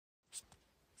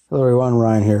Hello everyone,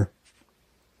 Ryan here.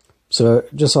 So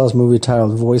just saw this movie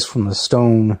titled Voice from the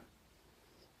Stone,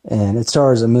 and it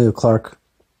stars Emilia Clarke.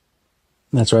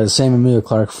 That's right, the same Emilia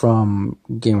Clarke from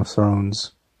Game of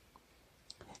Thrones.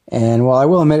 And while I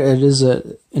will admit it is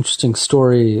an interesting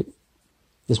story,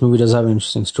 this movie does have an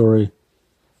interesting story,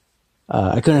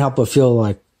 I couldn't help but feel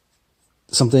like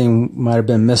something might have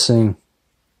been missing,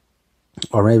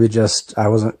 or maybe just I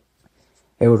wasn't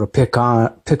able to pick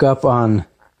up on,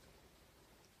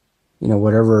 you know,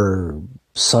 whatever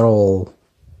subtle,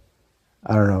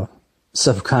 I don't know,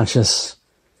 subconscious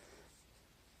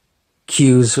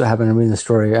cues happen to be in the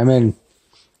story. I mean,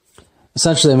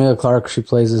 essentially Emilia Clarke, she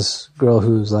plays this girl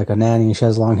who's like a nanny. She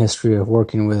has a long history of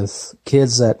working with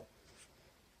kids that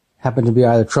happen to be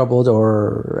either troubled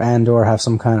or have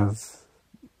some kind of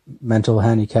mental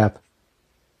handicap.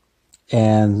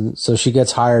 And so she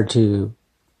gets hired to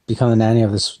become the nanny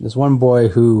of this one boy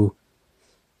whose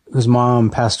mom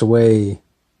passed away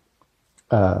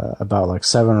about like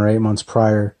 7 or 8 months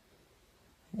prior.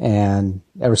 And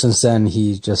ever since then,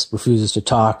 he just refuses to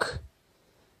talk.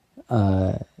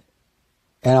 And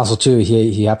also, too,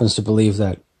 he happens to believe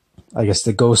that, I guess,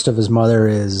 the ghost of his mother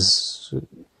is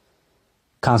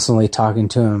constantly talking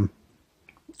to him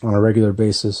on a regular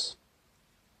basis.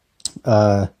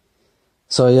 So,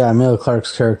 yeah, Emilia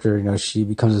Clarke's character, you know, she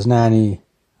becomes his nanny,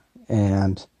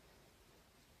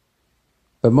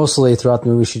 but mostly throughout the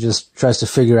movie, she just tries to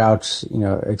figure out, you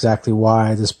know, exactly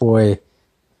why this boy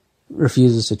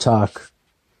refuses to talk.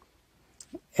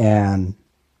 And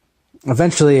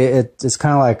eventually, it's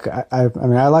kind of like, I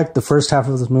mean, I like the first half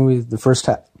of this movie. The first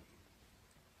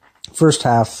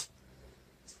half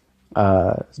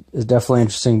is definitely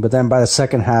interesting, but then by the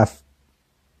second half,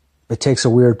 it takes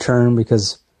a weird turn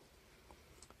because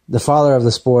the father of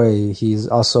this boy, he's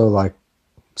also like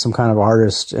some kind of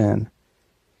artist, and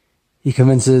he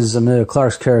convinces Emilia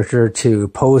Clarke's character to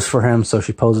pose for him, so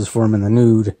she poses for him in the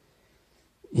nude.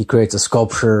 He creates a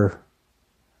sculpture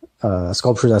that's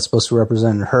supposed to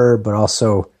represent her, but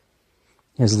also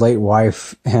his late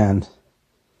wife, and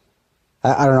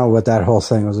I don't know what that whole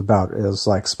thing was about. It was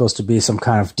like supposed to be some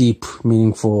kind of deep,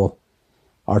 meaningful,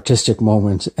 artistic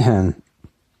moment, and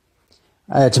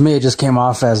to me it just came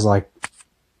off as like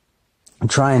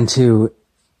trying to,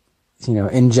 you know,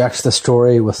 inject the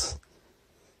story with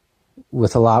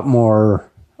a lot more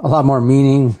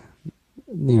meaning,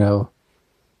 you know,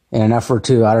 in an effort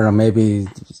to, I don't know, maybe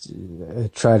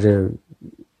try to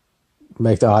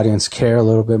make the audience care a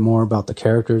little bit more about the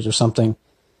characters or something.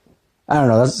 I don't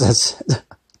know. That's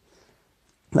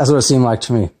what it seemed like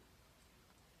to me.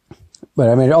 But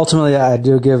I mean, ultimately, I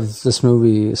do give this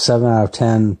movie 7 out of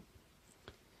 10.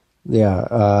 Yeah,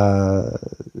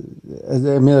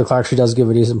 Emilia Clarke, she does give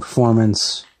a decent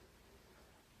performance.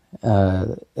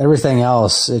 Everything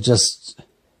else, it just,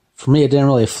 for me, it didn't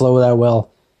really flow that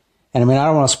well. And I mean, I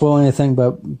don't want to spoil anything,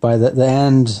 but by the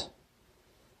end,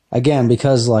 again,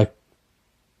 because like,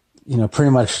 you know,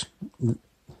 pretty much, I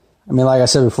mean, like I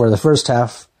said before, the first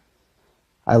half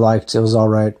I liked, it was all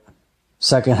right.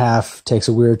 Second half takes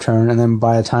a weird turn, and then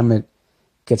by the time it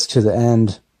gets to the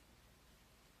end,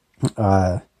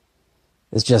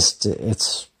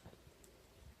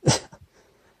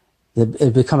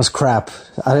 it becomes crap.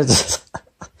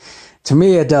 To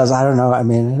me, it does. I don't know. I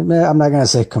mean, I'm not going to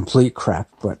say complete crap,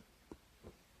 but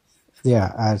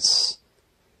yeah, I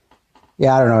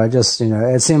don't know. It just, you know,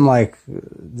 it seemed like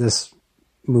this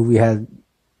movie had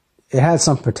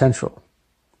some potential.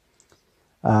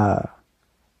 But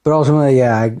ultimately,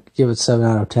 yeah, I give it 7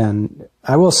 out of 10.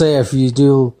 I will say, if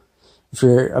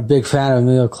you're a big fan of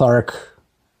Emilia Clarke,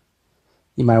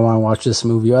 you might want to watch this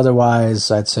movie.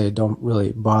 Otherwise, I'd say don't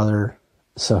really bother.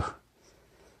 So,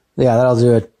 yeah, that'll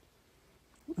do it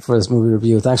for this movie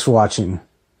review. Thanks for watching.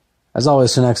 As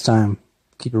always, till next time,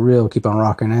 keep it real, keep on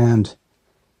rocking, and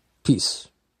peace.